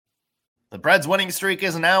The Preds' winning streak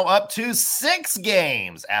is now up to 6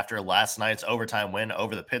 games after last night's overtime win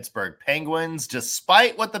over the Pittsburgh Penguins,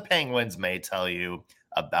 despite what the Penguins may tell you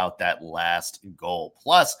about that last goal.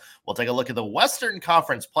 Plus, we'll take a look at the Western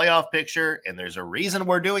Conference playoff picture, and there's a reason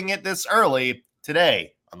we're doing it this early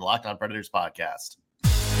today on the Locked On Predators podcast.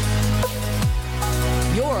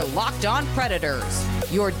 You're Locked On Predators,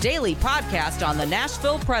 your daily podcast on the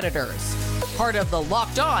Nashville Predators. Part of the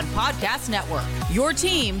Locked On Podcast Network, your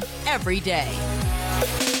team every day.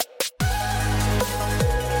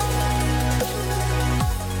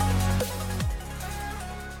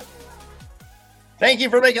 Thank you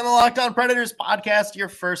for making the Locked On Predators podcast your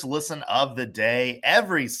first listen of the day.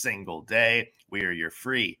 Every single day, we are your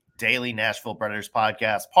free daily Nashville Predators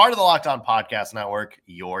podcast, part of the Locked On Podcast Network,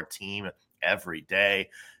 your team every day.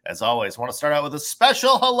 As always, want to start out with a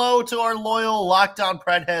special hello to our loyal Locked On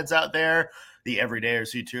Pred heads out there, the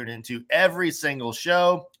everydayers who tune into every single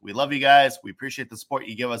show. We love you guys. We appreciate the support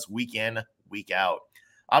you give us week in, week out.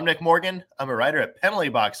 I'm Nick Morgan. I'm a writer at Penalty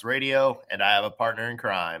Box Radio, and I have a partner in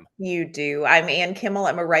crime. You do. I'm Ann Kimmel.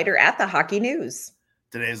 I'm a writer at the Hockey News.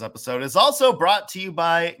 Today's episode is also brought to you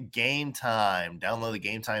by Game Time. Download the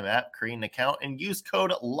Game Time app, create an account, and use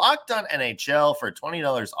code LOCKEDONNHL for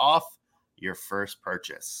 $20 off your first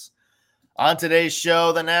purchase. On today's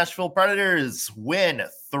show, the Nashville Predators win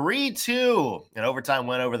 3-2, an overtime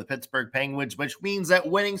win over the Pittsburgh Penguins, which means that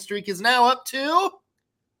winning streak is now up to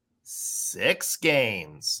 6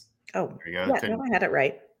 games. Oh, there you go. Yeah, I had it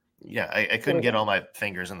right. Yeah, I couldn't get all my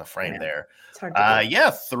fingers in the frame there. It's hard to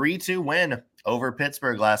do. 3-2 win over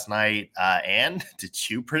Pittsburgh last night. And did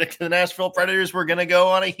you predict the Nashville Predators were going to go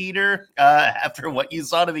on a heater after what you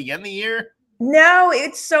saw to begin the year? No,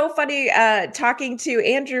 it's so funny talking to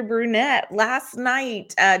Andrew Brunette last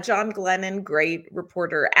night. John Glennon, great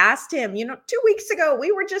reporter, asked him, 2 weeks ago,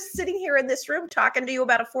 we were just sitting here in this room talking to you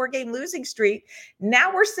about a 4-game losing streak.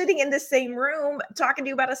 Now we're sitting in the same room talking to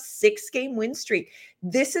you about a 6-game win streak.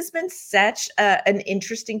 This has been such an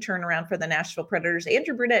interesting turnaround for the Nashville Predators.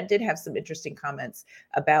 Andrew Brunette did have some interesting comments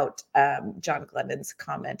about John Glennon's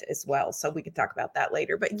comment as well. So we could talk about that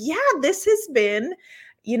later. But yeah, this has been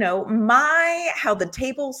how the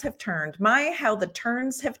tables have turned, how the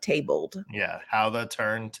turns have tabled. Yeah, how the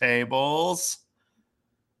turntables.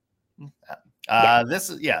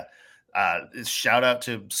 Shout out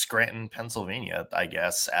to Scranton, Pennsylvania, I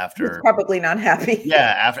guess, after. He's probably not happy.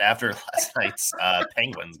 Yeah, after last night's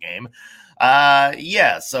Penguins game.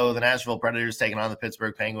 So the Nashville Predators taking on the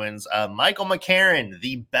Pittsburgh Penguins. Michael McCarron,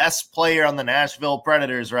 the best player on the Nashville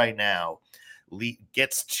Predators right now,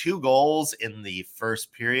 gets 2 goals in the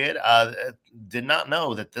first period. Did not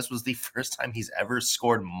know that this was the first time he's ever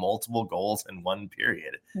scored multiple goals in one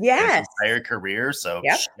period. Yes. His entire career. So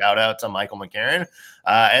Shout out to Michael McCarron.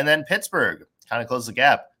 And then Pittsburgh kind of closed the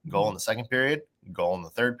gap. Goal in the second period, goal in the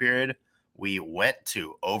third period. We went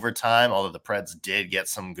to overtime, although the Preds did get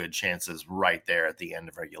some good chances right there at the end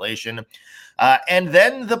of regulation. And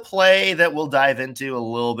then the play that we'll dive into a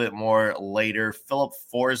little bit more later, Philip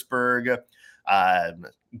Forsberg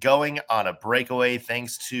going on a breakaway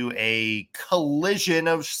thanks to a collision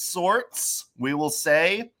of sorts, we will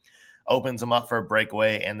say, opens him up for a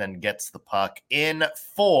breakaway and then gets the puck in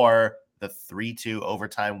for the 3-2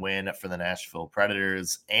 overtime win for the Nashville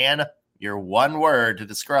Predators. And your one word to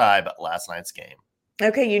describe last night's game.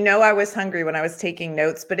 Okay, I was hungry when I was taking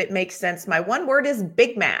notes, but it makes sense. My one word is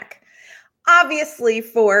Big Mac. Obviously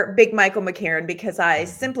for Big Michael McCarron, because I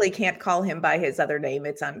simply can't call him by his other name.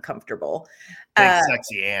 It's uncomfortable. Big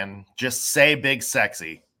Sexy, Ann. Just say Big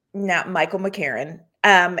Sexy. Not Michael McCarron.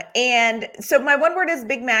 And so my one word is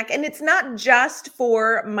Big Mac. And it's not just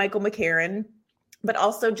for Michael McCarron, but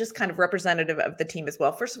also just kind of representative of the team as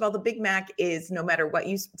well. First of all, the Big Mac is, no matter what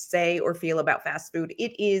you say or feel about fast food,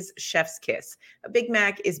 it is chef's kiss. A Big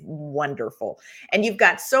Mac is wonderful. And you've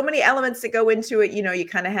got so many elements that go into it. You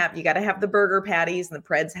got to have the burger patties, and the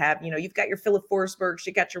Preds have, you've got your Philip Forsbergs,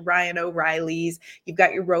 you got your Ryan O'Reillys, you've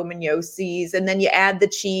got your Roman Yossi's, and then you add the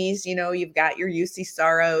cheese, you've got your UC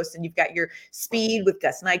Saros, and you've got your speed with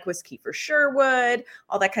Gus Nyquist, Kiefer Sherwood,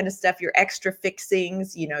 all that kind of stuff, your extra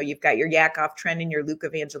fixings, you've got your Yakov Trenin, your Luke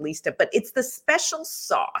Evangelista, but it's the special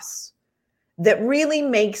sauce that really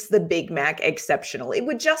makes the Big Mac exceptional. It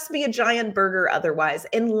would just be a giant burger otherwise.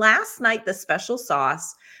 And last night, the special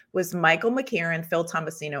sauce was Michael McCarron, Phil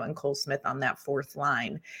Tomasino, and Cole Smith on that fourth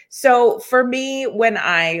line. So for me, when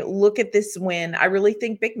I look at this win, I really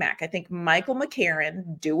think Big Mac. I think Michael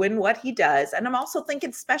McCarron doing what he does. And I'm also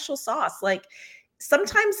thinking special sauce. Like,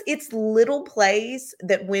 sometimes it's little plays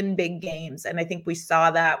that win big games. And I think we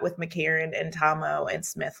saw that with McCarron and Tomo and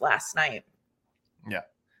Smith last night. Yeah.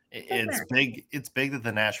 It's big. It's big that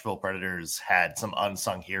the Nashville Predators had some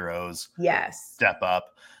unsung heroes step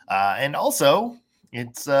up. And also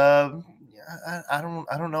it's I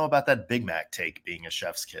don't know about that Big Mac take being a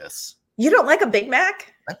chef's kiss. You don't like a Big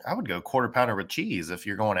Mac? I would go quarter pounder with cheese if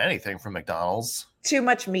you're going anything from McDonald's. Too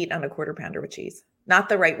much meat on a quarter pounder with cheese. Not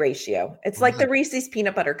the right ratio. It's like the Reese's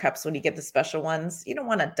peanut butter cups when you get the special ones. You don't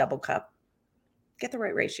want a double cup. Get the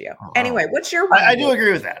right ratio. Anyway, what's your one? I do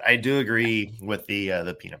agree with that. I do agree with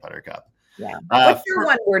the peanut butter cup. Yeah. What's your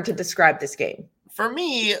one word to describe this game? For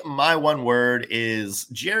me, my one word is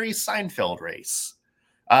Jerry Seinfeld race.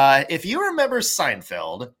 If you remember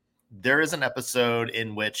Seinfeld, there is an episode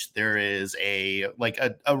in which there is a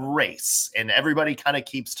race, and everybody kind of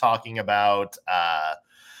keeps talking about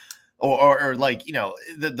or like, you know,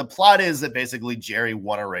 the plot is that basically Jerry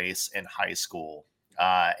won a race in high school.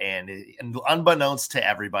 And unbeknownst to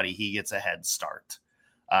everybody, he gets a head start.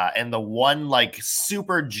 And the one like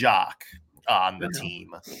super jock on the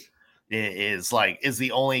team is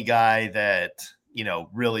the only guy that, you know,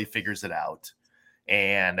 really figures it out.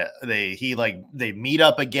 And they meet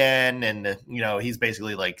up again, and you know, he's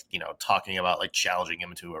basically like, you know, talking about like challenging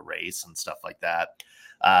him to a race and stuff like that.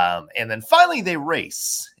 And then finally they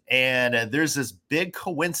race, and there's this big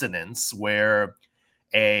coincidence where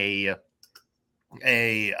a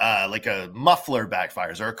muffler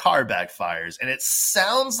backfires or a car backfires, and it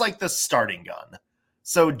sounds like the starting gun.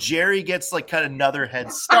 So Jerry gets like kind of another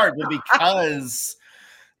head start, but because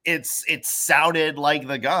it sounded like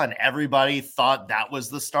the gun, everybody thought that was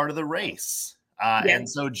the start of the race. And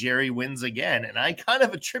so Jerry wins again. And I kind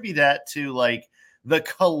of attribute that to like the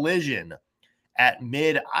collision at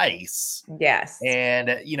mid ice. Yes.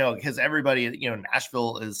 And, you know, because everybody, you know,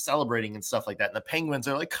 Nashville is celebrating and stuff like that. And the Penguins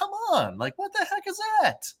are like, come on, like, what the heck is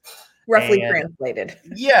that? Roughly translated.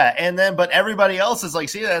 Yeah. And then, but everybody else is like,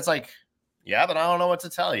 see, that's like, yeah, but I don't know what to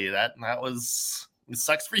tell you. That was, it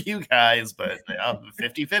sucks for you guys, but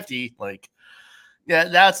 50-50. Like, yeah,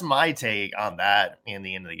 that's my take on that in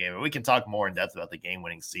the end of the game. We can talk more in depth about the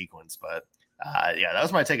game-winning sequence, but yeah, that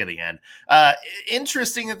was my take at the end.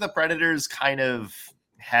 Interesting that the Predators kind of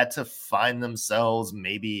had to find themselves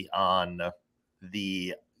maybe on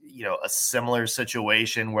the, you know, a similar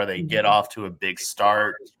situation where they get off to a big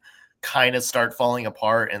start, kind of start falling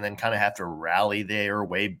apart, and then kind of have to rally their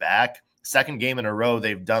way back. Second game in a row,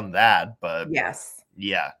 they've done that, but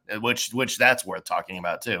yeah, which that's worth talking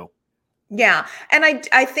about too. Yeah. And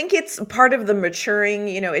I think it's part of the maturing,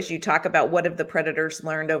 you know, as you talk about what have the Predators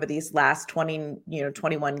learned over these last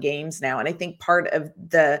 21 games now. And I think part of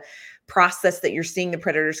the process that you're seeing the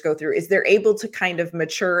Predators go through is they're able to kind of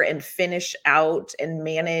mature and finish out and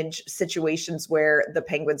manage situations where the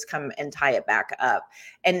Penguins come and tie it back up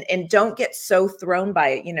and don't get so thrown by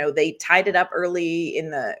it. You know, they tied it up early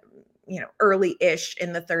in the early-ish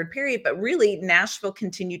in the third period, but really Nashville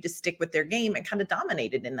continued to stick with their game and kind of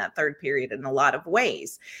dominated in that third period in a lot of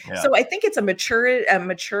ways. Yeah. So I think it's a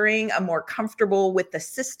maturing, a more comfortable with the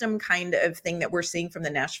system kind of thing that we're seeing from the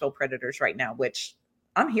Nashville Predators right now, which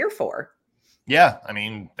I'm here for. Yeah. I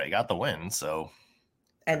mean, they got the win, so.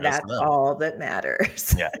 And that's all that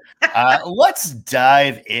matters. Yeah. Let's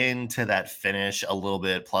dive into that finish a little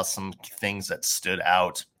bit, plus some things that stood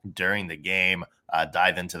out during the game.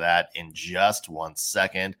 Dive into that in just 1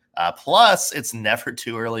 second. Plus, it's never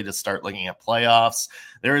too early to start looking at playoffs.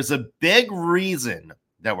 There is a big reason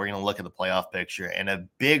that we're going to look at the playoff picture, and a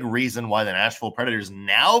big reason why the Nashville Predators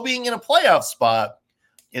now being in a playoff spot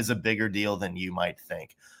is a bigger deal than you might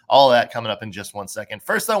think. All of that coming up in just 1 second.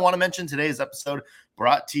 First, I want to mention today's episode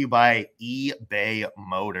brought to you by eBay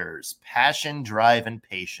Motors. Passion, drive, and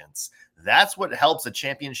patience. That's what helps a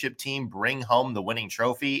championship team bring home the winning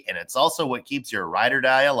trophy, and it's also what keeps your ride or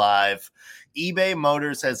die alive. eBay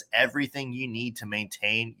Motors has everything you need to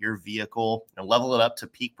maintain your vehicle and level it up to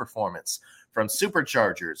peak performance. From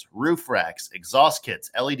superchargers, roof racks, exhaust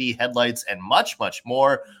kits, LED headlights, and much, much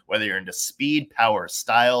more. Whether you're into speed, power,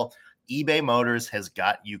 style, eBay Motors has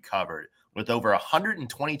got you covered. With over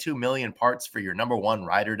 122 million parts for your number one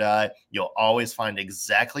ride or die, you'll always find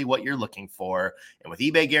exactly what you're looking for. And with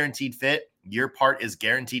eBay Guaranteed Fit, your part is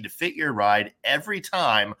guaranteed to fit your ride every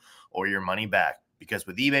time or your money back. Because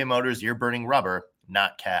with eBay Motors, you're burning rubber,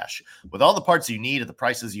 not cash. With all the parts you need at the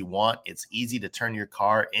prices you want, it's easy to turn your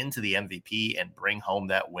car into the MVP and bring home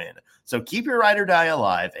that win. So keep your ride or die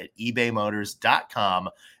alive at ebaymotors.com.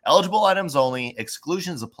 Eligible items only.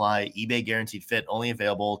 Exclusions apply. eBay Guaranteed Fit only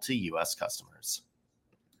available to U.S. customers.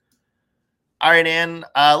 All right, Ann,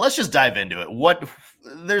 let's just dive into it.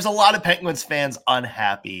 There's a lot of Penguins fans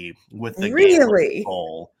unhappy with the game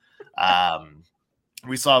goal.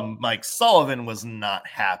 We saw Mike Sullivan was not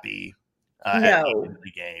happy at the end of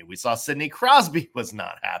the game. We saw Sidney Crosby was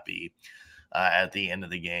not happy at the end of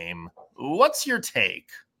the game. What's your take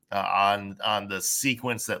on the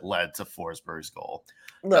sequence that led to Forsberg's goal?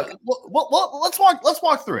 Look, let's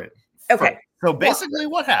walk through it. Okay. First. So basically,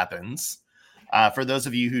 what happens for those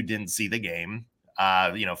of you who didn't see the game?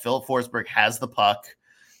 Philip Forsberg has the puck.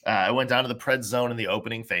 It went down to the Pred zone in the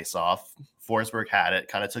opening faceoff. Forsberg had it,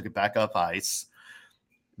 kind of took it back up ice.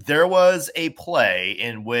 There was a play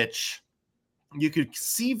in which you could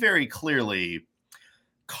see very clearly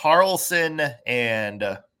Karlsson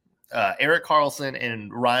and Erik Karlsson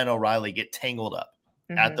and Ryan O'Reilly get tangled up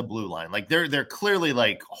at the blue line. Like they're clearly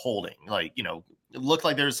like holding, like, it looked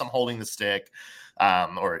like there's some holding the stick,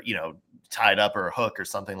 or, tied up or a hook or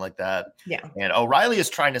something like that. Yeah. And O'Reilly is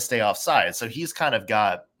trying to stay offside. So he's kind of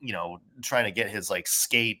got, trying to get his like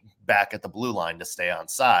skate back at the blue line to stay on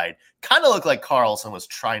side. Kind of looked like Karlsson was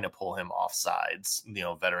trying to pull him off sides,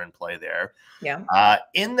 veteran play there. Yeah.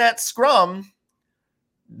 In that scrum,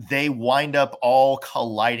 they wind up all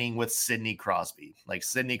colliding with Sidney Crosby. Like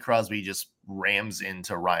Sidney Crosby just rams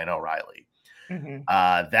into Ryan O'Reilly.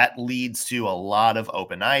 That leads to a lot of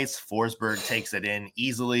open ice. Forsberg takes it in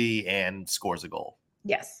easily and scores a goal.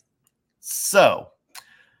 Yes. So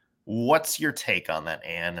what's your take on that,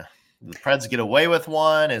 Anne? The Preds get away with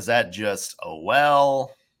one? Is that just, oh,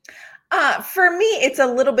 well? For me, it's a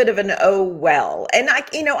little bit of an oh well. And I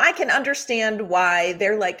can understand why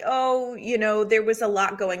they're like, oh, there was a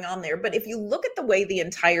lot going on there. But if you look at the way the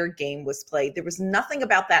entire game was played, there was nothing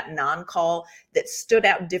about that non-call that stood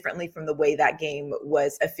out differently from the way that game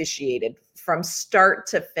was officiated from start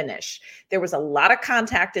to finish. There was a lot of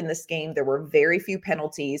contact in this game. There were very few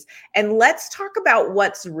penalties. And let's talk about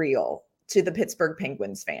what's real to the Pittsburgh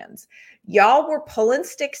Penguins fans. Y'all were pulling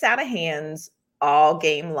sticks out of hands all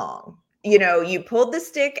game long. You pulled the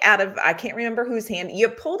stick out of, I can't remember whose hand. You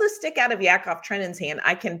pulled a stick out of Yakov Trennin's hand.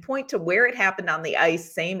 I can point to where it happened on the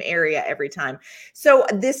ice, same area every time. So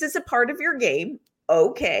this is a part of your game.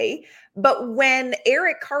 Okay. But when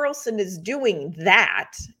Erik Karlsson is doing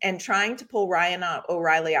that and trying to pull Ryan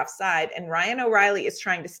O'Reilly offside, and Ryan O'Reilly is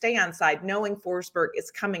trying to stay on side, knowing Forsberg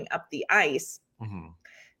is coming up the ice,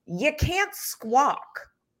 you can't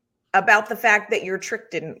squawk about the fact that your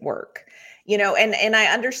trick didn't work. And I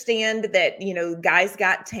understand that, guys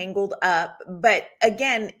got tangled up, but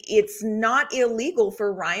again, it's not illegal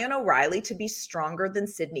for Ryan O'Reilly to be stronger than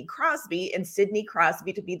Sidney Crosby and Sidney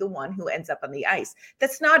Crosby to be the one who ends up on the ice.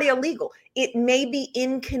 That's not illegal. It may be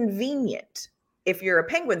inconvenient if you're a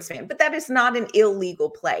Penguins fan, but that is not an illegal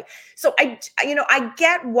play. So I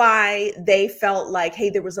get why they felt like, hey,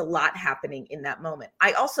 there was a lot happening in that moment.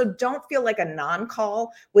 I also don't feel like a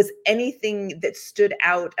non-call was anything that stood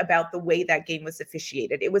out about the way that game was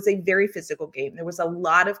officiated. It was a very physical game. There was a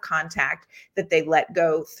lot of contact that they let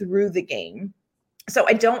go through the game. So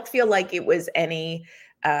I don't feel like it was any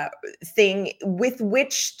thing with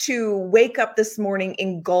which to wake up this morning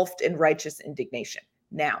engulfed in righteous indignation.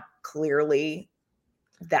 Now, clearly,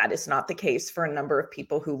 that is not the case for a number of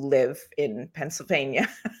people who live in Pennsylvania.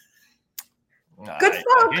 Good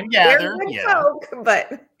folk. They're good folk,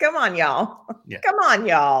 but come on, y'all. Yeah. Come on,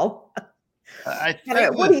 y'all.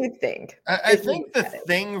 What do you think? I think the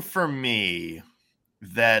thing for me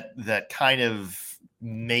that kind of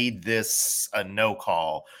made this a no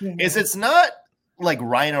call is it's not like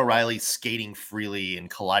Ryan O'Reilly skating freely and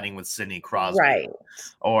colliding with Sidney Crosby, right?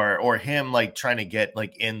 Or him like trying to get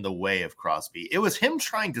like in the way of Crosby. It was him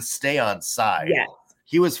trying to stay on side. Yes.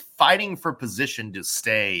 He was fighting for position to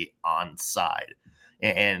stay on side.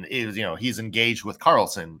 And it was, he's engaged with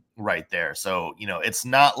Karlsson right there. So, it's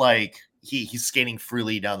not like he's skating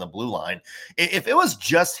freely down the blue line. If it was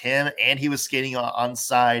just him and he was skating on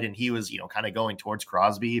side and he was, kind of going towards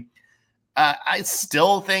Crosby, I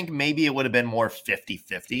still think maybe it would have been more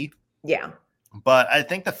 50-50. Yeah. But I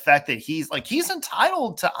think the fact that he's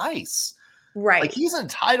entitled to ice. Right. Like he's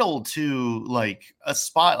entitled to like a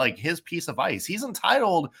spot, like his piece of ice. He's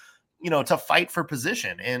entitled, to fight for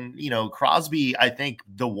position. And, Crosby, I think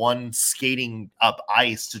the one skating up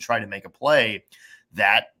ice to try to make a play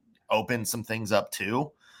that opened some things up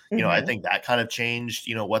too. I think that kind of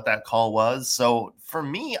changed, what that call was. So for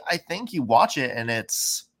me, I think you watch it and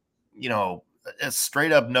it's, a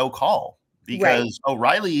straight up no call because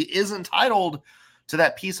O'Reilly is entitled to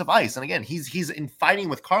that piece of ice. And again, he's in fighting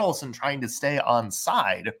with Karlsson trying to stay on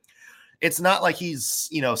side. It's not like he's,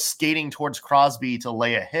 skating towards Crosby to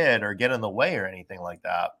lay a hit or get in the way or anything like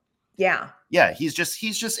that. Yeah, he's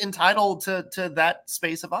just entitled to that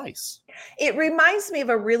space of ice. It reminds me of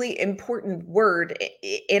a really important word,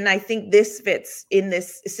 and I think this fits in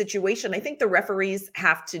this situation. I think the referees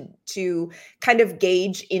have to kind of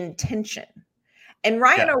gauge intention. And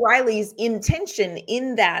Ryan O'Reilly's intention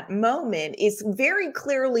in that moment is very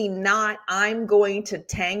clearly not, I'm going to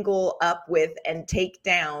tangle up with and take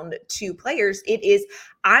down two players. It is,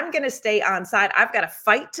 I'm going to stay on side. I've got to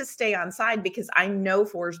fight to stay on side because I know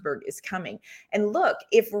Forsberg is coming. And look,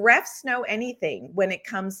 if refs know anything when it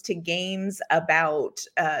comes to games about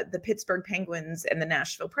the Pittsburgh Penguins and the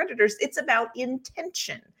Nashville Predators, it's about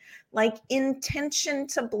intention. Like intention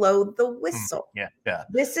to blow the whistle. Yeah.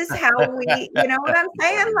 This is how we, you know what I'm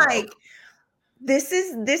saying? Like this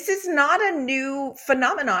is not a new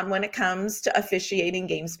phenomenon when it comes to officiating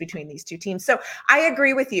games between these two teams. So I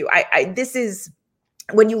agree with you. This is,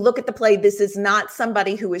 when you look at the play, this is not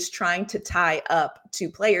somebody who is trying to tie up two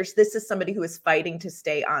players. This is somebody who is fighting to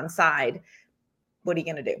stay on side. What are you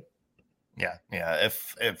going to do? Yeah.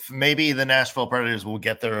 If maybe the Nashville Predators will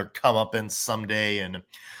get their comeuppance someday and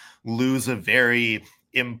lose a very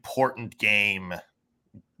important game,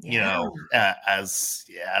 as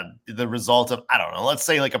the result of, I don't know, let's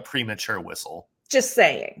say like a premature whistle. Just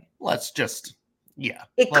saying.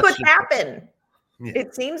 It could happen. Yeah.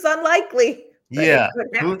 It seems unlikely. Yeah.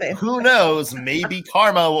 Who knows? Maybe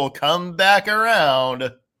karma will come back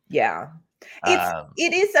around. Yeah.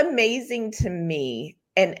 It is amazing to me.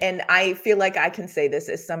 And I feel like I can say this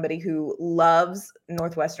as somebody who loves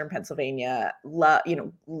Northwestern Pennsylvania,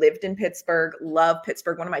 lived in Pittsburgh, love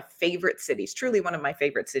Pittsburgh, one of my favorite cities, truly one of my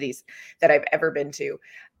favorite cities that I've ever been to.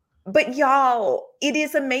 But y'all, it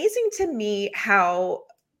is amazing to me how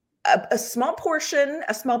a small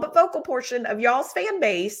but vocal portion of y'all's fan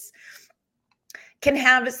base can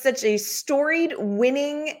have such a storied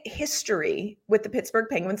winning history with the Pittsburgh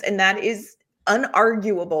Penguins. And that is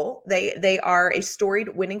unarguable. They are a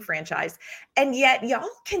storied winning franchise, and yet y'all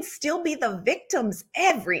can still be the victims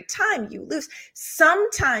every time you lose.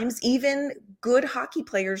 Sometimes even good hockey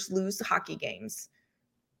players lose hockey games.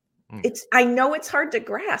 I know it's hard to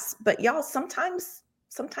grasp, but y'all, sometimes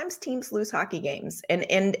teams lose hockey games, and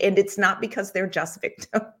it's not because they're just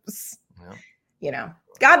victims. Yeah.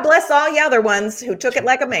 God bless all the other ones who took it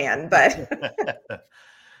like a man, but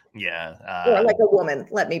or like a woman,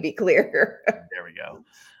 let me be clear. There we go.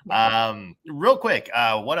 Real quick,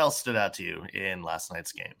 what else stood out to you in last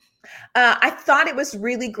night's game? I thought it was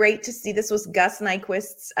really great to see. This was Gus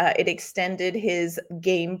Nyquist's. It extended his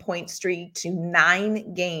game point streak to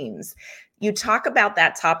 9 games. You talk about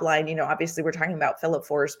that top line, obviously we're talking about Philip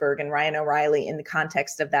Forsberg and Ryan O'Reilly in the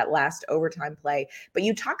context of that last overtime play. But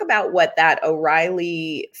you talk about what that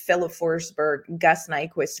O'Reilly, Philip Forsberg, Gus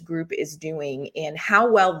Nyquist group is doing and how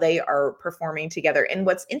well they are performing together. And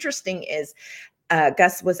what's interesting is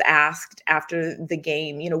Gus was asked after the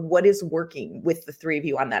game, what is working with the three of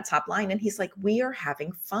you on that top line? And he's like, we are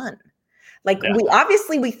having fun.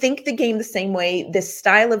 We think the game the same way. This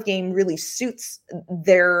style of game really suits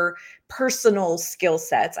their personal skill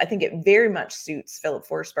sets. I think it very much suits Philip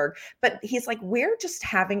Forsberg, but he's like, we're just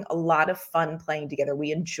having a lot of fun playing together.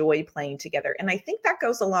 We enjoy playing together. And I think that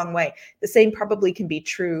goes a long way. The same probably can be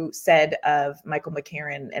said of Michael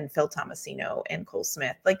McCarron and Phil Tomasino and Cole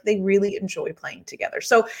Smith. Like they really enjoy playing together.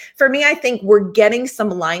 So for me, I think we're getting some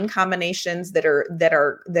line combinations that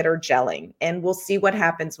are gelling, and we'll see what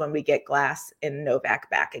happens when we get Glass and Novak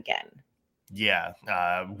back again. Yeah,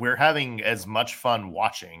 we're having as much fun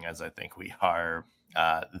watching as I think we are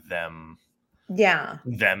them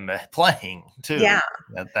playing too. Yeah,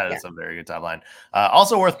 that is a very good top line.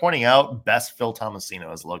 Also worth pointing out, best Phil Tomasino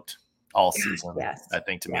has looked all season. Yes. I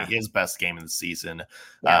think to me his best game of the season.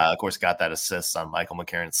 Of course, got that assist on Michael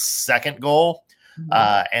McCarron's second goal,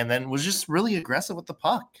 and then was just really aggressive with the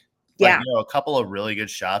puck. A couple of really good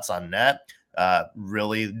shots on net.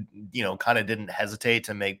 Really, kind of didn't hesitate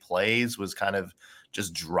to make plays, was kind of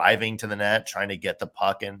just driving to the net, trying to get the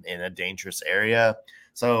puck in a dangerous area.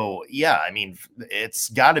 So, I mean, it's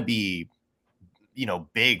got to be,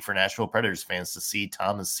 big for Nashville Predators fans to see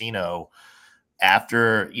Tomasino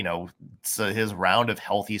after, his round of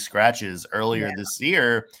healthy scratches earlier this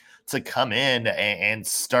year to come in and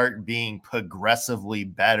start being progressively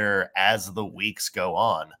better as the weeks go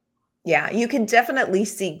on. Yeah, you can definitely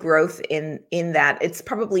see growth in that. It's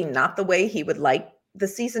probably not the way he would like the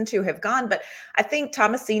season to have gone, but I think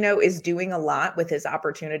Tomasino is doing a lot with his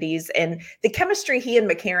opportunities and the chemistry he and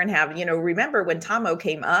McCarron have. Remember when Tomo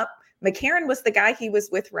came up McCarron was the guy he was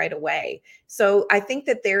with right away. So I think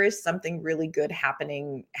that there is something really good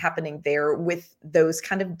happening there with those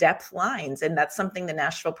kind of depth lines. And that's something the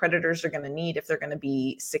Nashville Predators are going to need if they're going to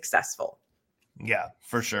be successful. Yeah,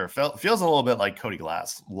 for sure. Feels a little bit like Cody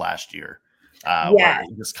Glass last year. Where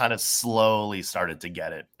he just kind of slowly started to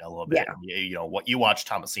get it a little bit. Yeah. What you watch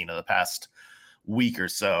Tomasino the past week or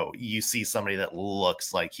so, you see somebody that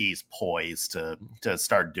looks like he's poised to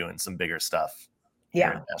start doing some bigger stuff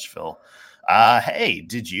here in Nashville. Hey,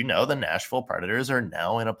 did you know the Nashville Predators are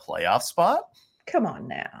now in a playoff spot? Come on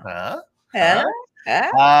now.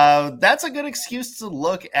 That's a good excuse to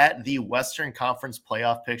look at the Western Conference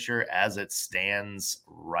playoff picture as it stands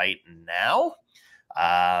right now.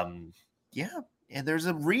 Yeah, and there's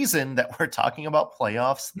a reason that we're talking about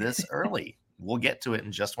playoffs this early. We'll get to it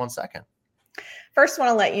in just 1 second. First, want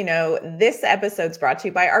to let you know this episode's brought to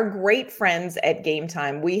you by our great friends at Game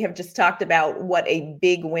Time. We have just talked about what a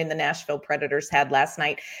big win the Nashville Predators had last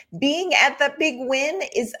night. Being at the big win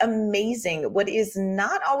is amazing. What is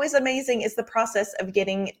not always amazing is the process of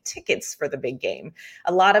getting tickets for the big game.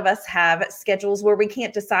 A lot of us have schedules where we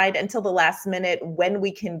can't decide until the last minute when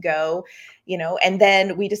we can go, and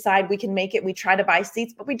then we decide we can make it. We try to buy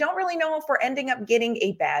seats, but we don't really know if we're ending up getting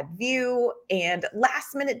a bad view, and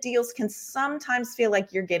last minute deals can sometimes feel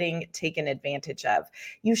like you're getting taken advantage of.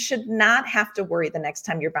 You should not have to worry the next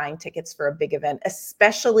time you're buying tickets for a big event,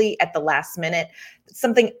 especially at the last minute. It's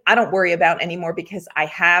something I don't worry about anymore because I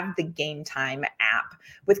have the Game Time app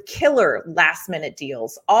with killer last minute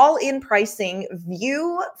deals, all in pricing,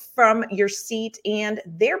 view from your seat, and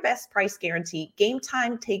their best price guarantee. Game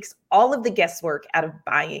Time takes all of the guesswork out of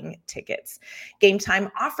buying tickets. Game Time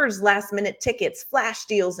offers last minute tickets, flash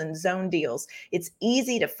deals, and zone deals. It's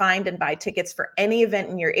easy to find and buy tickets for any event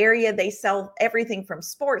in your area. They sell everything from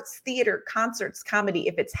sports, theater, concerts, comedy.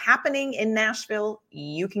 If it's happening in Nashville,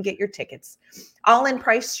 you can get your tickets. All-in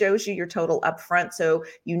price shows you your total upfront, so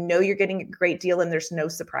you know you're getting a great deal and there's no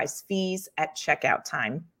surprise fees at checkout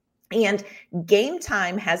time. And Game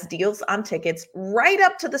Time has deals on tickets right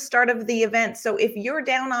up to the start of the event. So if you're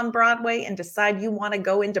down on Broadway and decide you want to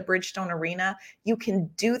go into Bridgestone Arena, you can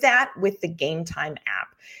do that with the Game Time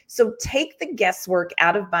app. So take the guesswork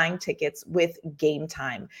out of buying tickets with Game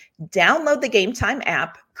Time. Download the Game Time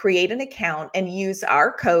app, create an account, and use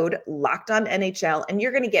our code LOCKEDONNHL, and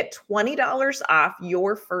you're going to get $20 off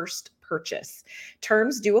your first purchase.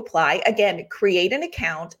 Terms do apply. Again, create an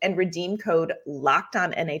account and redeem code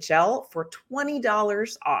LOCKEDONNHL for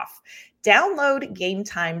 $20 off. Download Game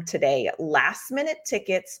Time today. Last minute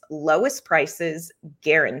tickets, lowest prices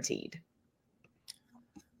guaranteed.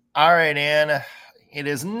 All right, Ann. It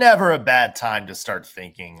is never a bad time to start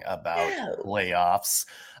thinking about playoffs.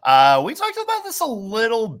 We talked about this a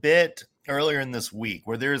little bit earlier in this week,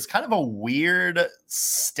 where there's kind of a weird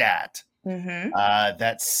stat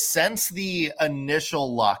that since the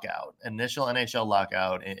initial NHL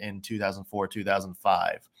lockout in 2004,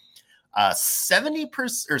 2005, 70%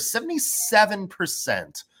 or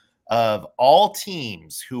 77% of all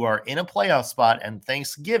teams who are in a playoff spot and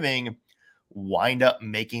Thanksgiving wind up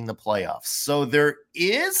making the playoffs. So there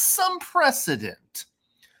is some precedent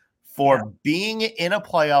for being in a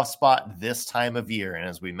playoff spot this time of year. And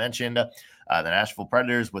as we mentioned, the Nashville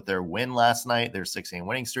Predators, with their win last night, their 6-game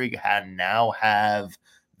winning streak, now have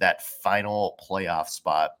that final playoff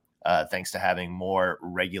spot thanks to having more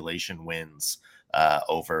regulation wins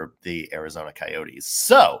over the Arizona Coyotes.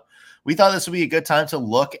 So we thought this would be a good time to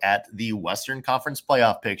look at the Western Conference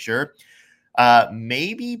playoff picture.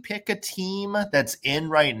 Maybe pick a team that's in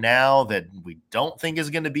right now that we don't think is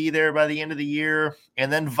going to be there by the end of the year,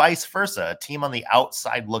 and then vice versa, a team on the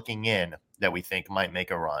outside looking in that we think might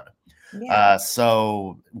make a run.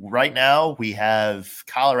 So right now we have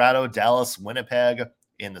Colorado, Dallas, Winnipeg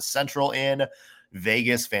in the Central in,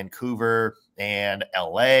 Vegas, Vancouver, and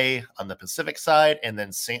LA on the Pacific side, and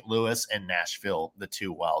then St. Louis and Nashville, the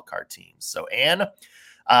two wildcard teams. So, Ann,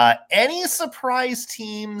 any surprise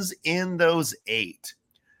teams in those 8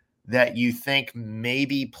 that you think may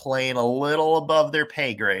be playing a little above their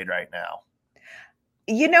pay grade right now?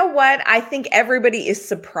 You know what? I think everybody is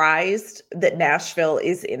surprised that Nashville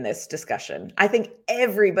is in this discussion. I think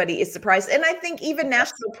everybody is surprised. And I think even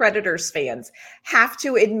Nashville Predators fans have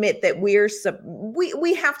to admit that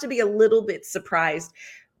we have to be a little bit surprised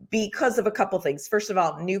because of a couple things. First of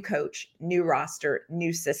all, new coach, new roster,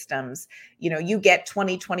 new systems. You get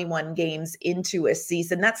 20-21 games into a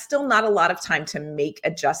season. That's still not a lot of time to make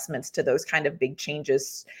adjustments to those kind of big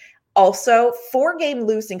changes. Also, 4-game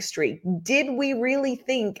losing streak. Did we really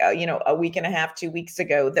think, a week and a half, 2 weeks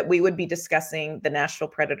ago, that we would be discussing the Nashville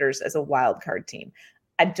Predators as a wild card team?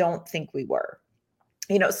 I don't think we were.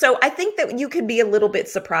 So I think that you could be a little bit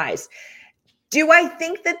surprised. Do I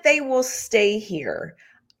think that they will stay here?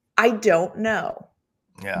 I don't know.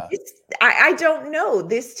 Yeah. I don't know.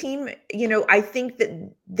 This team, I think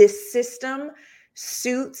that this system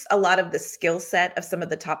suits a lot of the skill set of some of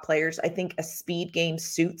the top players. I think a speed game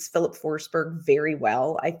suits Philip Forsberg very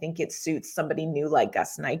well. I think it suits somebody new like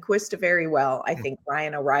Gus Nyquist very well. I think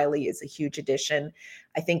Ryan O'Reilly is a huge addition.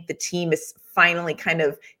 I think the team is finally kind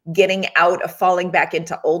of getting out of falling back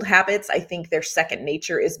into old habits. I think their second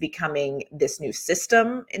nature is becoming this new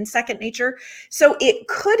system in second nature. So it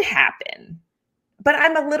could happen. But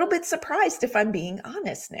I'm a little bit surprised, if I'm being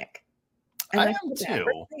honest, Nick. And I am too.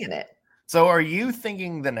 So are you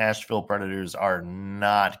thinking the Nashville Predators are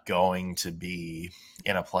not going to be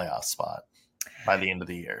in a playoff spot by the end of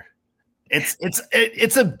the year?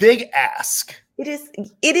 It's a big ask. It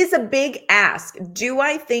is a big ask.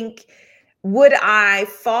 Would I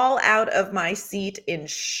fall out of my seat in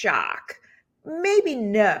shock? Maybe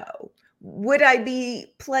no. Would I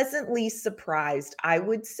be pleasantly surprised? I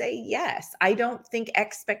would say yes. I don't think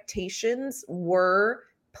expectations were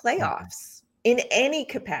playoffs in any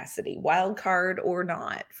capacity, wild card or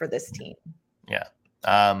not, for this team. Yeah.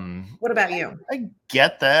 What about you? I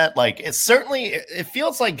get that. Like, it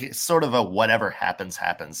feels like sort of a whatever happens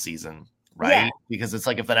season, right? Yeah. Because it's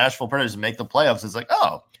like if the Nashville Predators make the playoffs, it's like,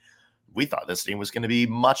 oh, we thought this team was going to be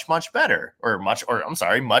much, much better much,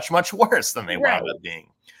 much worse than they wound up being.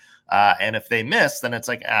 And if they miss, then it's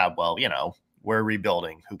like, we're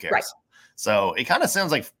rebuilding. Who cares? Right. So it kind of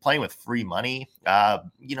sounds like playing with free money. And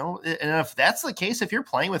if that's the case, if you're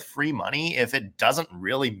playing with free money, if it doesn't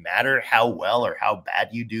really matter how well or how bad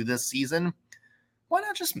you do this season, why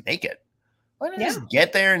not just make it? Why not just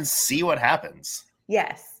get there and see what happens?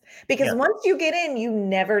 Yes. Because once you get in, you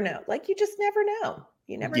never know. Like, you just never know.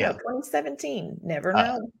 You never know. 2017, never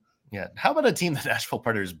know. Yeah. How about a team the Nashville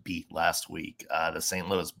Predators beat last week? The St.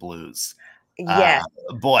 Louis Blues. Yeah.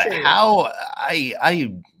 Boy, true. How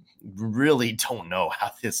I really don't know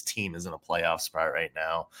how this team is in a playoff spot right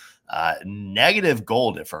now. Negative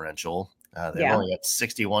goal differential. They've only got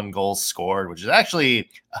 61 goals scored, which is actually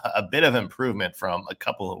a bit of improvement from a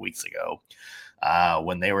couple of weeks ago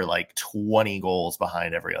when they were like 20 goals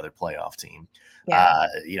behind every other playoff team. Yeah.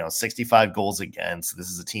 65 goals against. This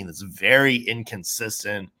is a team that's very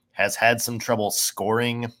inconsistent. Has had some trouble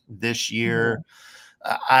scoring this year.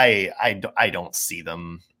 I don't see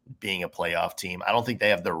them being a playoff team. I don't think they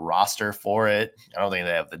have the roster for it. I don't think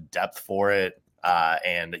they have the depth for it.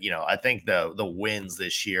 And I think the wins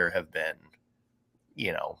this year have been,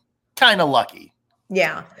 kind of lucky.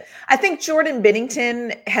 Yeah. I think Jordan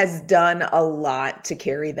Binnington has done a lot to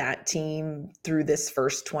carry that team through this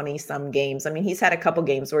first 20 some games. I mean, he's had a couple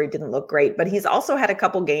games where he didn't look great, but he's also had a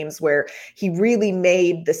couple games where he really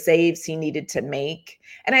made the saves he needed to make.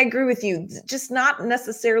 And I agree with you, just not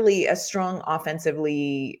necessarily a strong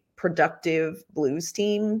offensively productive Blues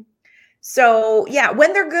team. So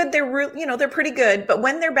when they're good, they're pretty good, but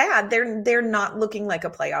when they're bad, they're not looking like a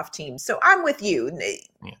playoff team. So I'm with you.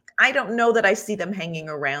 Yeah. I don't know that I see them hanging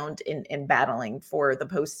around in battling for the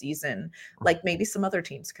postseason like maybe some other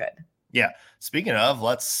teams could. Yeah. Speaking of,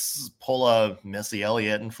 let's pull a Missy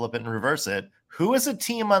Elliott and flip it and reverse it. Who is a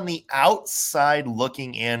team on the outside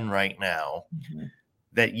looking in right now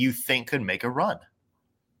that you think could make a run?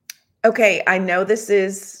 Okay. I know this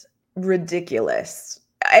is ridiculous.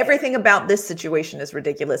 Everything about this situation is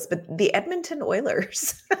ridiculous, but the Edmonton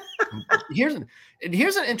Oilers. Here's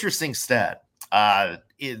an interesting stat.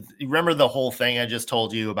 Remember the whole thing I just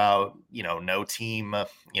told you about, no team,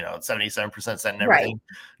 77% set and everything. Right.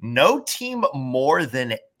 No team more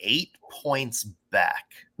than 8 points back.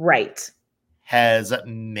 Right. Has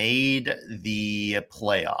made the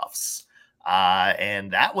playoffs.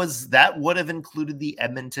 And that would have included the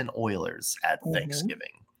Edmonton Oilers at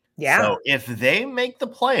Thanksgiving. Yeah. So if they make the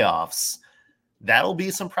playoffs, that'll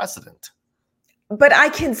be some precedent. But I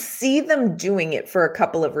can see them doing it for a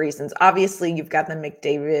couple of reasons. Obviously, you've got the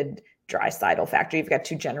McDavid Draisaitl factor. You've got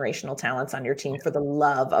two generational talents on your team for the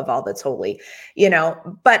love of all that's holy,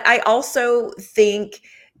 But I also think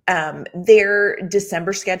their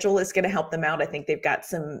December schedule is going to help them out. I think they've got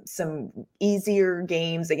some easier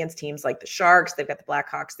games against teams like the Sharks. They've got the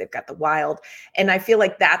Blackhawks. They've got the Wild. And I feel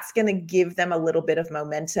like that's going to give them a little bit of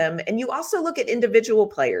momentum. And you also look at individual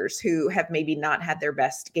players who have maybe not had their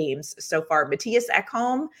best games so far. Matthias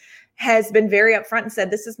Ekholm has been very upfront and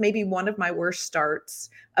said, this is maybe one of my worst starts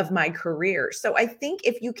of my career. So I think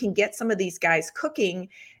if you can get some of these guys cooking,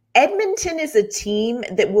 Edmonton is a team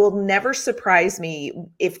that will never surprise me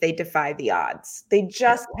if they defy the odds. They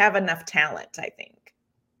just have enough talent, I think.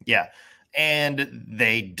 Yeah. And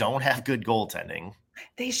they don't have good goaltending.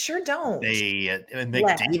 They sure don't.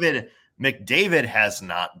 McDavid has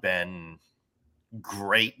not been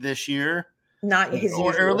great this year. Not his usual,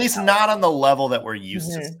 or at least not on the level that we're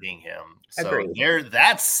used to seeing him. So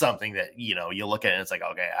that's something that, you look at it and it's like,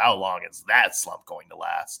 okay, how long is that slump going to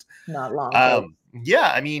last? Not long.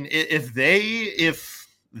 Yeah, I mean, if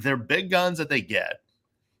their big guns that they get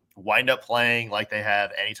wind up playing like they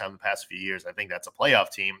have anytime the past few years, I think that's a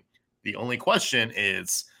playoff team. The only question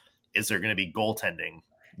is there going to be goaltending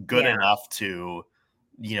good enough to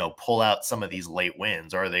pull out some of these late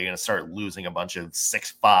wins, or are they going to start losing a bunch of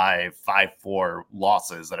 6-5, 5-4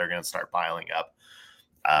 losses that are going to start piling up?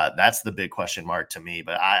 That's the big question mark to me.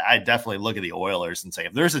 But I definitely look at the Oilers and say,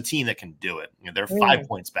 if there's a team that can do it, they're 5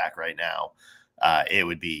 points back right now. It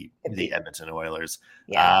would be the Edmonton Oilers.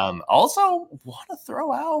 Yeah. Also, want to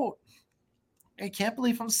throw out, I can't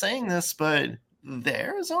believe I'm saying this, but the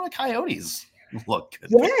Arizona Coyotes look good.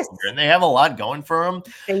 Yes. And they have a lot going for them.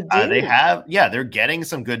 They do. They're getting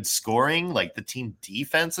some good scoring. Like, the team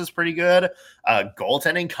defense is pretty good.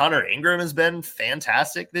 Goaltending, Connor Ingram has been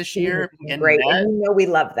fantastic this year. Great. And we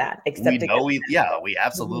love that. We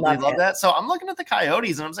absolutely love that. So I'm looking at the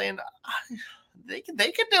Coyotes and I'm saying they could do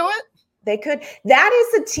it. They could. That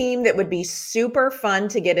is a team that would be super fun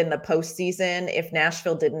to get in the postseason if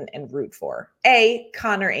Nashville didn't and root for.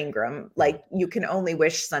 Connor Ingram. Like, you can only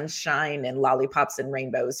wish sunshine and lollipops and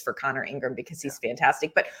rainbows for Connor Ingram because he's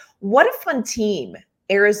fantastic. But what a fun team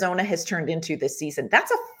Arizona has turned into this season.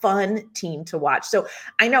 That's a fun team to watch. So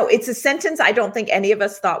I know it's a sentence I don't think any of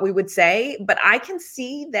us thought we would say, but I can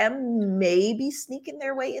see them maybe sneaking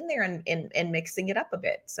their way in there and mixing it up a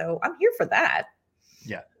bit. So I'm here for that.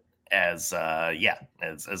 Yeah. As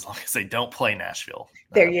long as they don't play Nashville.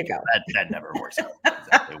 There you go. That never works out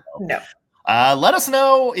exactly well. No. Let us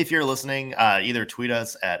know if you're listening. Either tweet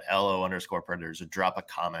us at LO_Predators or drop a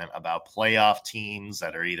comment about playoff teams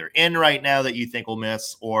that are either in right now that you think will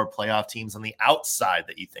miss, or playoff teams on the outside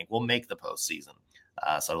that you think will make the postseason.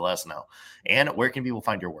 So let us know. And where can people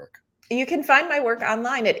find your work? You can find my work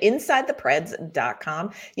online at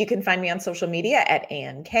InsideThePreds.com. You can find me on social media at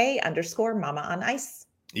ANK_Mama on Ice.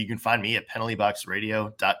 You can find me at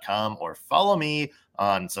penaltyboxradio.com or follow me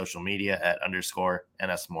on social media at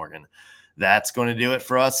 _NSMorgan. That's going to do it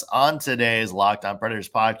for us on today's Locked On Predators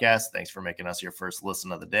podcast. Thanks for making us your first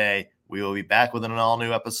listen of the day. We will be back with an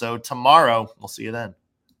all-new episode tomorrow. We'll see you then.